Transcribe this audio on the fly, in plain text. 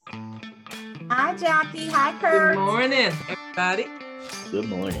Hi, Jackie. Hi, Good Kurt. morning, everybody. Good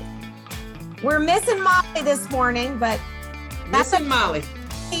morning. We're missing Molly this morning, but that's Missing Molly.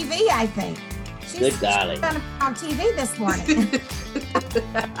 TV, I think. Good golly. She's going to be on TV this morning.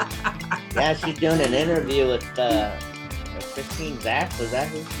 Yeah, she's doing an interview with Christine Zach. Was that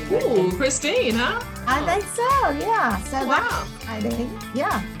who she mentioned? Ooh, Christine, huh? I think so, yeah. So Wow. that's exciting.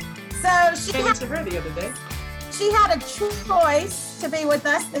 Yeah. So Came to her the other day. she had a choice to be with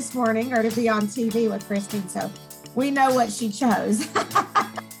us this morning or to be on TV with Christine. So we know what she chose.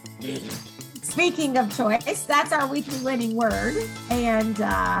 Speaking of choice, that's our weekly winning word, and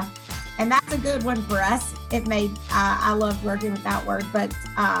that's a good one for us. It made I love working with that word, but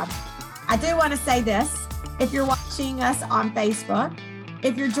I do want to say this: if you're watching us on Facebook,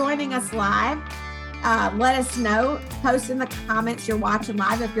 if you're joining us live, let us know. Post in the comments you're watching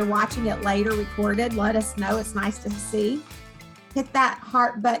live. If you're watching it later recorded, let us know. It's nice to see. Hit that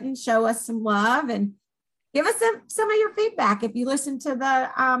heart button, show us some love, and give us some of your feedback. If you listen to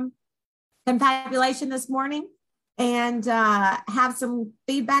the confabulation this morning and have some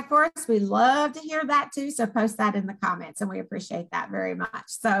feedback for us, we love to hear that too. So post that in the comments, and we appreciate that very much.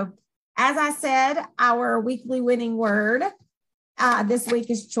 So as I said, our weekly winning word this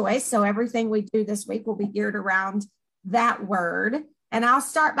week is choice. So everything we do this week will be geared around that word. And I'll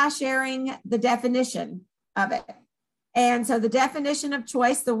start by sharing the definition of it. And so the definition of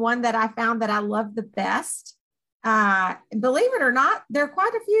choice, the one that I found that I love the best, believe it or not, there are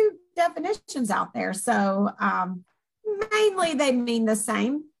quite a few definitions out there. So mainly they mean the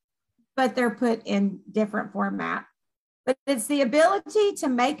same, but they're put in different format. But it's the ability to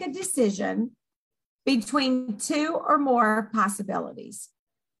make a decision between two or more possibilities.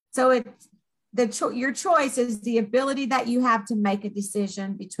 So your choice is the ability that you have to make a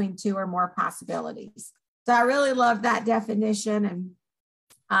decision between two or more possibilities. So I really love that definition.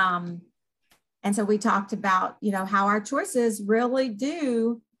 And so we talked about, how our choices really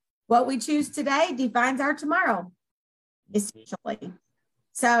do what we choose today defines our tomorrow, essentially.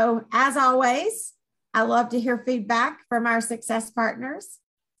 So as always, I love to hear feedback from our success partners.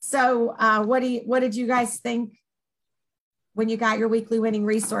 So what did you guys think when you got your weekly winning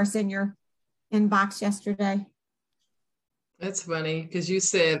resource in your inbox yesterday? That's funny because you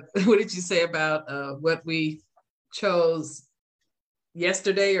said, what did you say about what we chose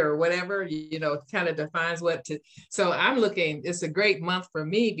yesterday or whatever, kind of defines so I'm looking, it's a great month for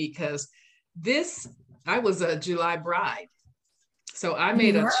me because I was a July bride. So I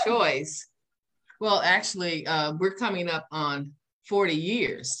made a choice. Well, actually, we're coming up on 40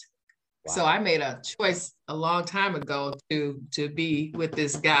 years. Wow. So I made a choice a long time ago to be with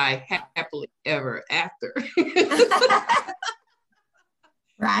this guy happily ever after.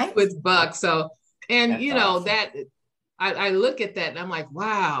 Right. With Buck. So, and that's awesome. that I look at that and I'm like,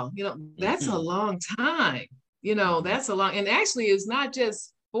 wow, that's a long time. That's a long, and actually it's not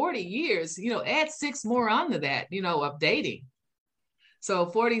just 40 years, add 6 more onto that, of dating. So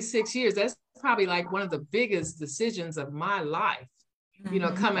 46 years, that's probably like one of the biggest decisions of my life, coming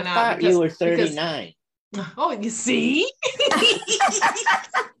out. I thought you were 39. Oh, you see?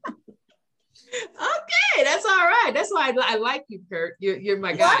 Okay, that's all right. That's why I like you, Kurt. You're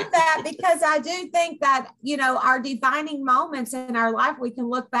my guy. I love that because I do think that, our defining moments in our life, we can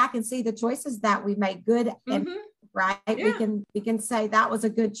look back and see the choices that we made good and right. Yeah. We can say that was a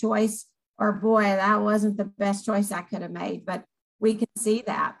good choice, or boy, that wasn't the best choice I could have made, but we can see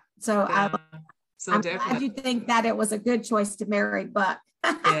that. So yeah. I'm glad you think that it was a good choice to marry Buck.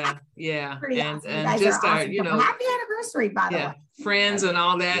 Yeah. And just our, happy anniversary, by the way. Friends and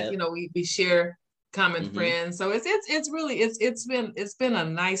all that. Yep. We share common friends. So it's really it's been a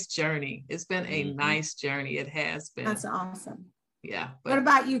nice journey. It's been a nice journey. It has been. That's awesome. Yeah. What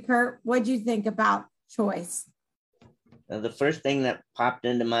about you, Kurt? What'd you think about choice? The first thing that popped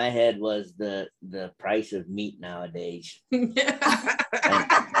into my head was the price of meat nowadays. and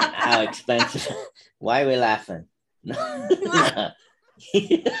how expensive. Why are we laughing? No,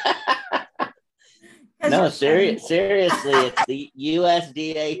 seriously, it's the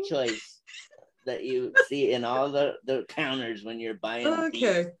USDA choice that you see in all the counters when you're buying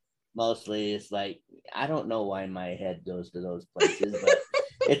beef. Mostly it's like, I don't know why my head goes to those places, but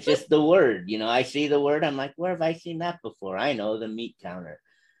it's just the word. I see the word, I'm like, where have I seen that before? I know, the meat counter.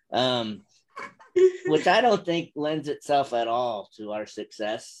 Which I don't think lends itself at all to our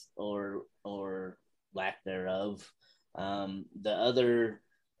success or lack thereof. The other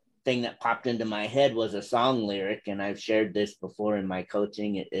thing that popped into my head was a song lyric, and I've shared this before in my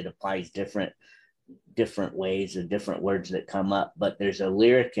coaching. It applies different ways and different words that come up, but there's a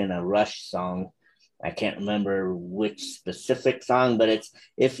lyric in a Rush song I can't remember which specific song, but it's,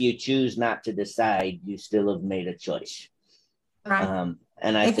 if you choose not to decide, you still have made a choice. Right.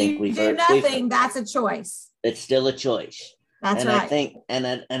 And I think we've do nothing, that's a choice. It's still a choice. That's and right. I think, and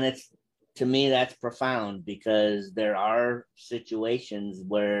it's, to me, that's profound, because there are situations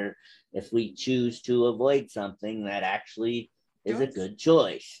where if we choose to avoid something, that actually is a good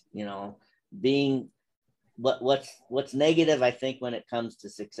choice. You know, being what's negative, I think, when it comes to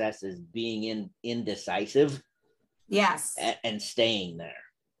success is being indecisive. Yes. And staying there.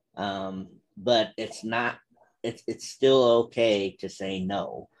 But it's not, it's still okay to say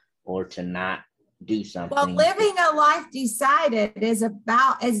no, or to not do something. Well, living a life decided is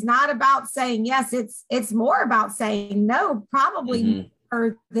not about saying yes. It's more about saying no, probably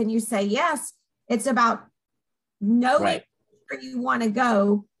more than you say yes. It's about knowing where you want to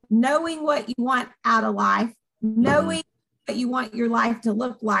go, knowing what you want out of life, knowing what you want your life to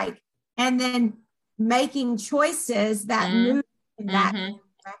look like, and then making choices that move in that direction.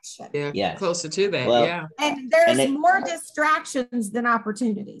 Yeah, closer to that. And there's more distractions than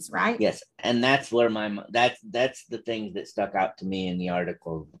opportunities, right? Yes, and that's where that's the things that stuck out to me in the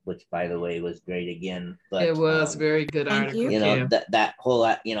article, which, by the way, was great again. But it was very good article. You know, that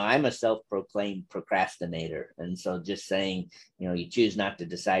whole, you know, I'm a self-proclaimed procrastinator, and so just saying, you know, you choose not to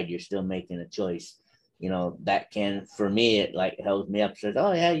decide, you're still making a choice. You know, that can, for me, it like holds me up, says,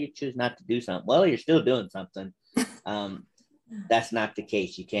 oh yeah, you choose not to do something. Well, you're still doing something. That's not the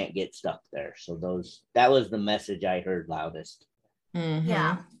case. You can't get stuck there. So that was the message I heard loudest.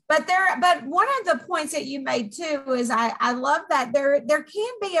 Yeah. But one of the points that you made too is I love that there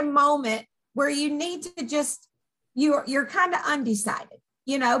can be a moment where you need to just, you're kind of undecided,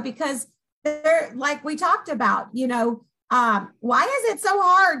 you know, because there, like we talked about, you know, why is it so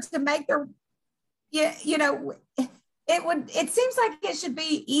hard to make you know, it seems like it should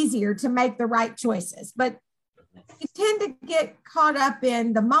be easier to make the right choices, but you tend to get caught up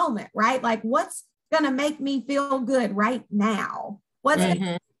in the moment, right? Like, what's going to make me feel good right now? What's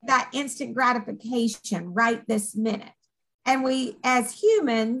that instant gratification right this minute? And we, as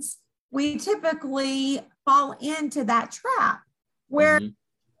humans, we typically fall into that trap where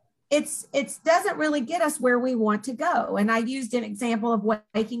it's doesn't really get us where we want to go. And I used an example of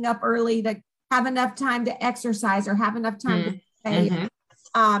waking up early to have enough time to exercise, or have enough time to play,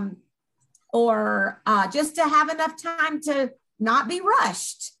 or just to have enough time to not be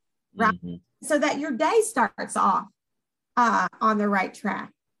rushed, right? So that your day starts off on the right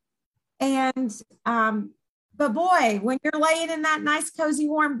track. And but boy, when you're laying in that nice, cozy,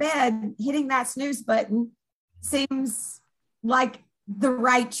 warm bed, hitting that snooze button seems like the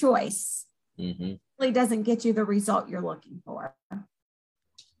right choice. It really doesn't get you the result you're looking for.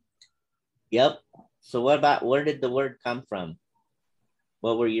 Yep. So what about, where did the word come from?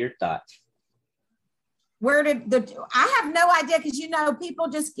 What were your thoughts? I have no idea, because, you know, people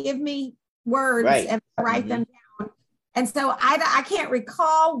just give me words and write them down. And so I can't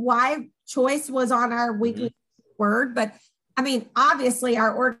recall why choice was on our weekly word, but I mean, obviously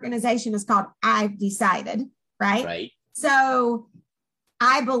our organization is called I've Decided, right? Right. So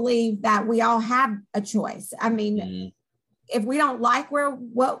I believe that we all have a choice. I mean, if we don't like where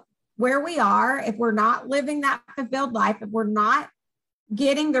we are, if we're not living that fulfilled life, if we're not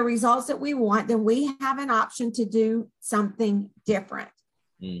getting the results that we want, then we have an option to do something different.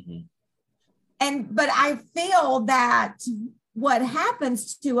 But I feel that what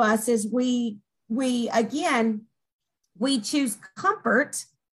happens to us is we choose comfort,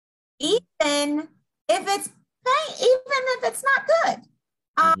 even if it's not good.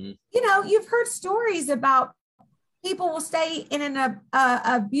 You know, you've heard stories about people will stay in an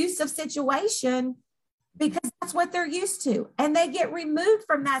abusive situation because that's what they're used to, and they get removed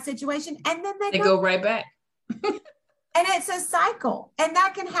from that situation, and then they go right back. And it's a cycle, and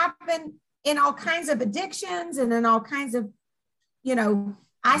that can happen in all kinds of addictions and in all kinds of, you know,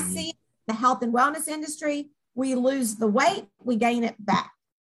 I see the health and wellness industry, we lose the weight, we gain it back.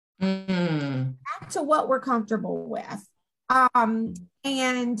 Back to what we're comfortable with.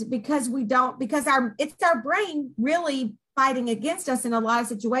 And because it's our brain really fighting against us in a lot of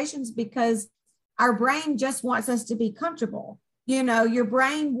situations, because our brain just wants us to be comfortable. You know, your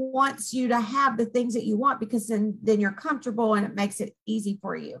brain wants you to have the things that you want, because then you're comfortable and it makes it easy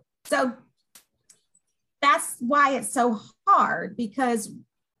for you. So that's why it's so hard, because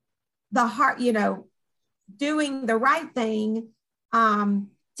the heart, you know, doing the right thing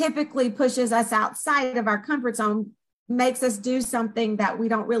typically pushes us outside of our comfort zone, makes us do something that we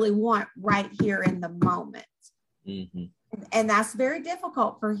don't really want right here in the moment. And that's very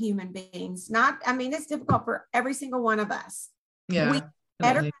difficult for human beings. It's difficult for every single one of us. We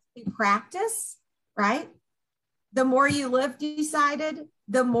better practice right? The more you live decided,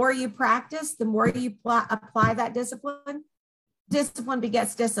 the more you practice, the more you apply that discipline. Discipline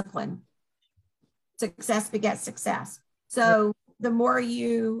begets discipline. Success begets success. So the more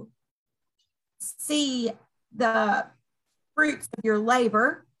you see the fruits of your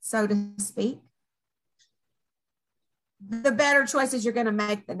labor, so to speak, the better choices you're going to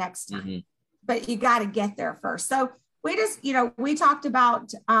make the next time. Mm-hmm. But you got to get there first. So we just, we talked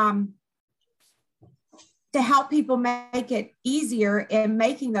about to help people make it easier in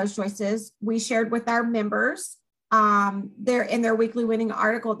making those choices. We shared with our members, they're in their weekly winning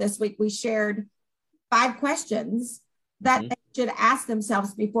article this week, we shared 5 questions that they should ask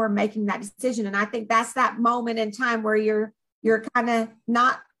themselves before making that decision. And I think that's that moment in time where you're kind of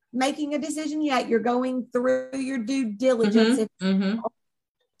not making a decision yet. You're going through your due diligence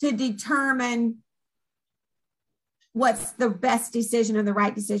to determine what's the best decision and the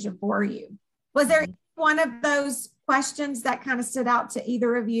right decision for you. Was there one of those questions that kind of stood out to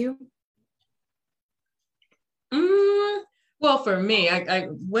either of you? Well, for me, I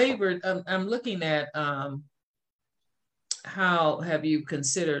wavered. I'm looking at how have you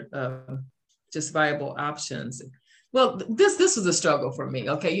considered just viable options? Well, this was a struggle for me.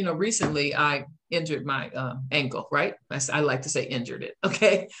 Okay, recently I injured my ankle, right? I like to say injured it.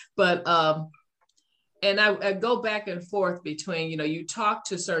 Okay, but and I go back and forth between, you talk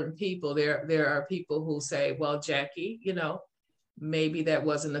to certain people. There are people who say, well, Jackie, maybe that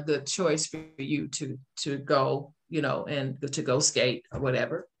wasn't a good choice for you to go, and to go skate or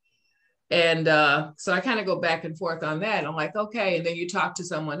whatever. And so I kind of go back and forth on that. I'm like, okay. And then you talk to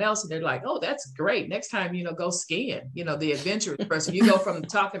someone else and they're like, oh, that's great. Next time, go skiing, the adventurous person. You go from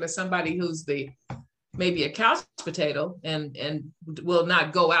talking to somebody who's maybe a couch potato and will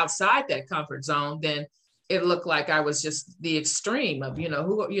not go outside that comfort zone, then it looked like I was just the extreme of,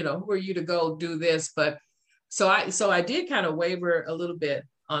 who are you to go do this? But so I did kind of waver a little bit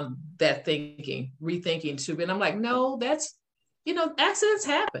on that rethinking too. And I'm like, no, that's, accidents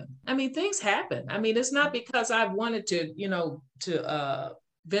happen. I mean, things happen. I mean, it's not because I've wanted to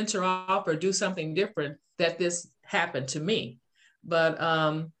venture off or do something different that this happened to me. But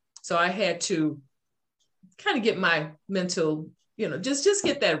so I had to kind of get my mental, just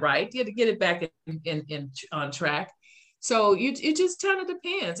get that right, get it back in on track. So it just kind of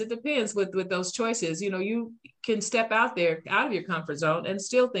depends. It depends with those choices. You can step out of your comfort zone and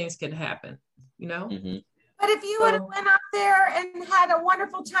still things can happen, Mm-hmm. But if you would have went out there and had a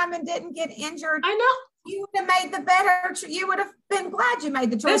wonderful time and didn't get injured, I know you would have made the better. You would have been glad you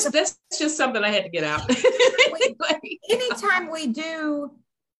made the choice. That's just something I had to get out. Anytime we do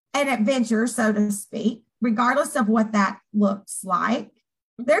an adventure, so to speak, regardless of what that looks like,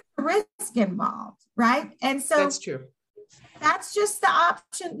 there's a risk involved, right? And so that's true. That's just the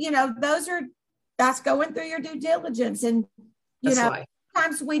option. That's going through your due diligence, and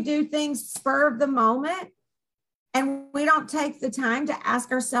sometimes we do things spur of the moment. And we don't take the time to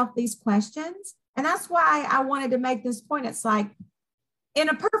ask ourselves these questions. And that's why I wanted to make this point. It's like, in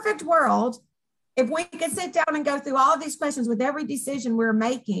a perfect world, if we could sit down and go through all of these questions with every decision we're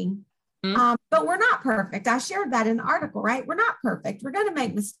making, but we're not perfect. I shared that in the article, right? We're not perfect. We're going to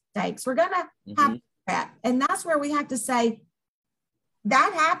make mistakes. We're going to have that. And that's where we have to say,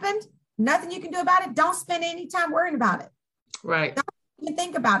 that happened. Nothing you can do about it. Don't spend any time worrying about it. Right. Don't even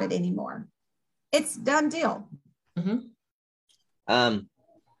think about it anymore. It's done deal.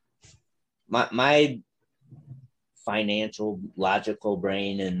 My financial logical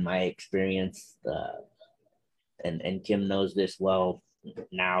brain and my experience, and Kim knows this well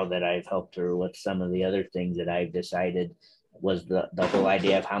now that I've helped her with some of the other things that I've decided, was the whole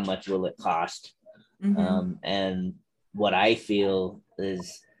idea of how much will it cost. And what I feel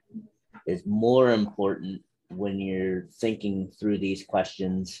is more important when you're thinking through these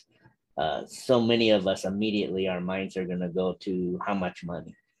questions. So many of us immediately, our minds are going to go to how much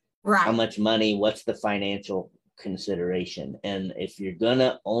money, right? How much money, what's the financial consideration? And if you're going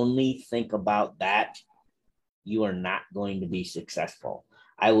to only think about that, you are not going to be successful.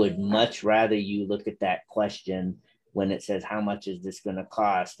 I would much rather you look at that question when it says, how much is this going to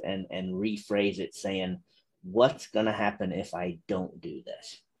cost? And rephrase it saying, what's going to happen if I don't do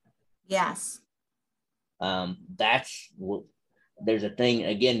this? Yes. That's what, there's a thing,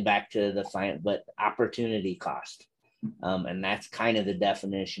 again, back to but opportunity cost. And that's kind of the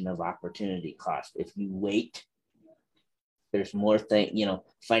definition of opportunity cost. If you wait, there's more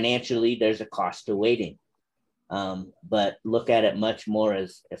financially, there's a cost to waiting. But look at it much more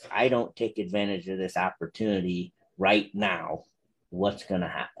as, if I don't take advantage of this opportunity right now, what's going to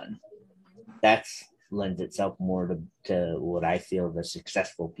happen? That's lends itself more to what I feel the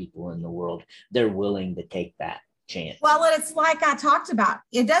successful people in the world. They're willing to take that chance. Well, it's like I talked about.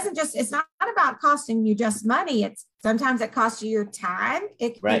 It's not about costing you just money. It's sometimes it costs you your time.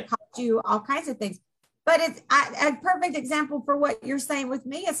 It can cost you all kinds of things. But it's a perfect example for what you're saying with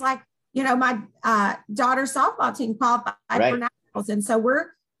me. It's like, my daughter's softball team qualified for nationals. And so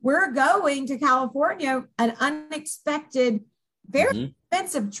we're going to California, an unexpected, very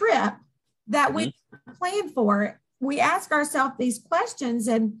expensive trip that we planned for. We ask ourselves these questions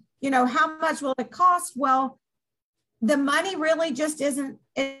and, how much will it cost? Well, the money really just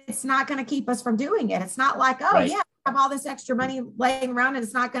it's not going to keep us from doing it. It's not like, we have all this extra money laying around and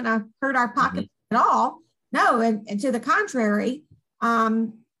it's not going to hurt our pocket at all. No. And to the contrary,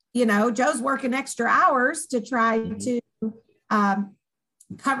 Joe's working extra hours to try to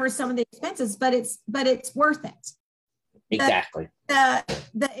cover some of the expenses, but it's worth it. Exactly. The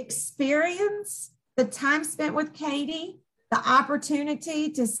experience, the time spent with Katie, the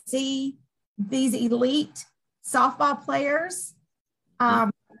opportunity to see these elite softball players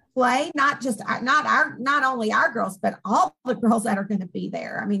play, not only our girls, but all the girls that are going to be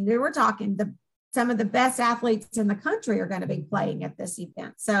there. I mean, we're talking some of the best athletes in the country are going to be playing at this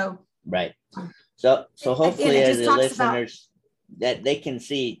event. So so hopefully as the listeners that they can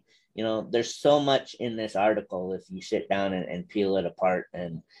see, there's so much in this article if you sit down and peel it apart,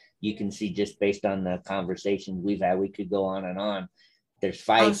 and you can see just based on the conversations we've had, we could go on and on. There's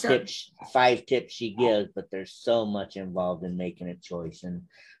five tips she gives, but there's so much involved in making a choice. And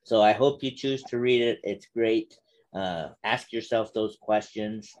so I hope you choose to read it. It's great. Ask yourself those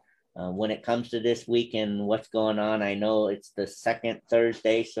questions. When it comes to this weekend, what's going on? I know it's the second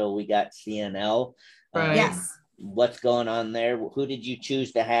Thursday, so we got CNL. Yes. What's going on there? Who did you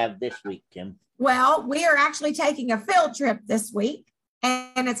choose to have this week, Kim? Well, we are actually taking a field trip this week,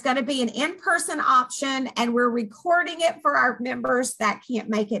 and it's going to be an in-person option, and we're recording it for our members that can't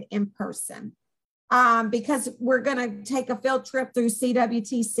make it in person because we're going to take a field trip through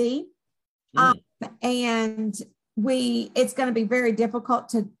CWTC. And it's going to be very difficult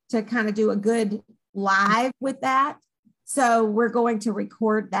to kind of do a good live with that. So we're going to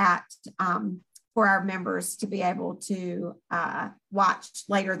record that for our members to be able to watch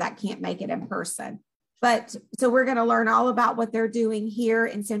later that can't make it in person. But so we're going to learn all about what they're doing here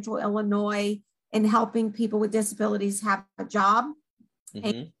in Central Illinois in helping people with disabilities have a job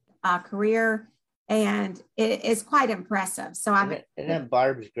and a career. And it is quite impressive. So isn't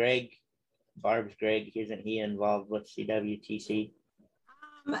Barb's Greg, isn't he involved with CWTC?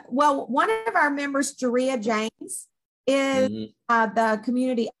 Well, one of our members, Jeria James, is the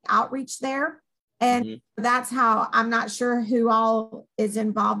community outreach there. And that's how, I'm not sure who all is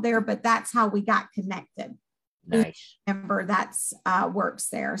involved there, but that's how we got connected. Nice. Member that's works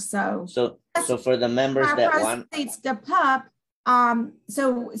there. So for the members that want to PUP,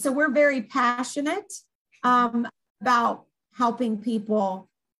 so we're very passionate about helping people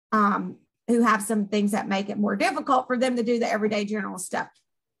who have some things that make it more difficult for them to do the everyday general stuff.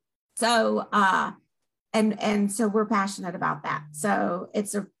 So and so we're passionate about that. So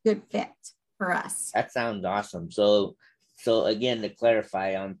it's a good fit for us. That sounds awesome. So again, to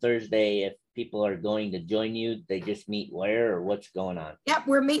clarify, on Thursday, if people are going to join you, they just meet where or what's going on? Yep,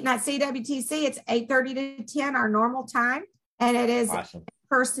 we're meeting at CWTC. It's 8:30 to 10, our normal time. And it is awesome. A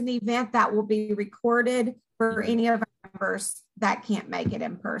person event that will be recorded for any of our members that can't make it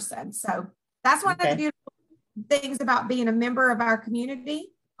in person. So that's one of the beautiful things about being a member of our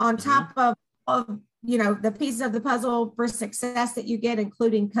community, on top of the pieces of the puzzle for success that you get,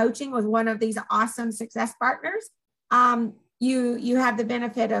 including coaching with one of these awesome success partners. You have the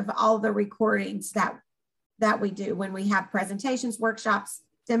benefit of all the recordings that we do when we have presentations, workshops,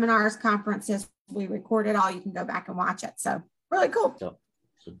 seminars, conferences. We record it all. You can go back and watch it. So really cool. So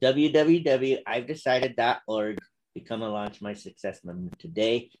www.ivedecided.org. Become a Launch My Success member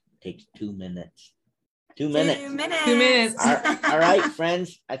today. It takes 2 minutes. 2 minutes. 2 minutes. All right,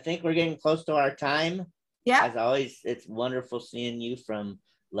 friends. I think we're getting close to our time. Yeah. As always, it's wonderful seeing you from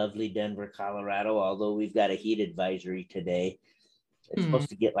lovely Denver, Colorado, although we've got a heat advisory today. It's supposed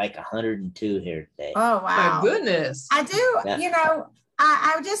to get like 102 here today. Oh, wow. My goodness. I do,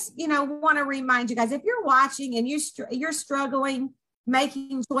 I just, want to remind you guys, if you're watching and you're struggling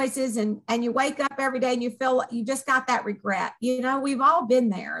making choices and you wake up every day and you feel like you just got that regret, we've all been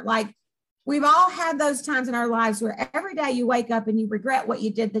there. Like, we've all had those times in our lives where every day you wake up and you regret what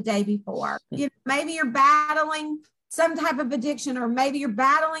you did the day before. Maybe you're battling some type of addiction, or maybe you're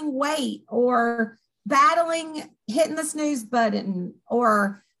battling weight, or battling hitting the snooze button,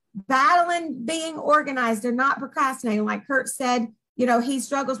 or battling being organized or not procrastinating. Like Kurt said, he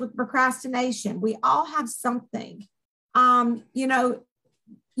struggles with procrastination. We all have something.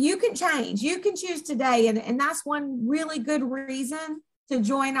 You can change. You can choose today. And that's one really good reason to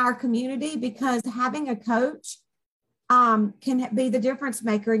join our community, because having a coach can be the difference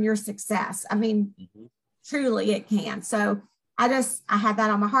maker in your success. I mean, truly it can. So I had that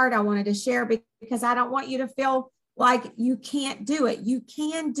on my heart. I wanted to share because I don't want you to feel like you can't do it. You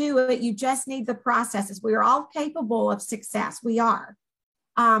can do it. You just need the processes. We are all capable of success. We are.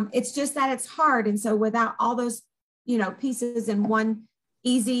 It's just that it's hard. And so without all those, pieces in one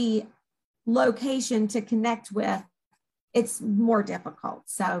easy location to connect with, it's more difficult.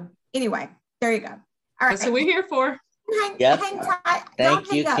 So anyway, there you go. All right. That's what we're here for. Hang tight.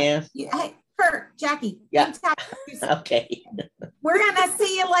 Thank you, Kim. Hey, Kurt, Jackie. Yeah. Hang tight. Okay. We're going to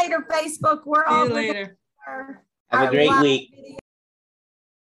see you later, Facebook. We're See all you later. Have a great week. Video.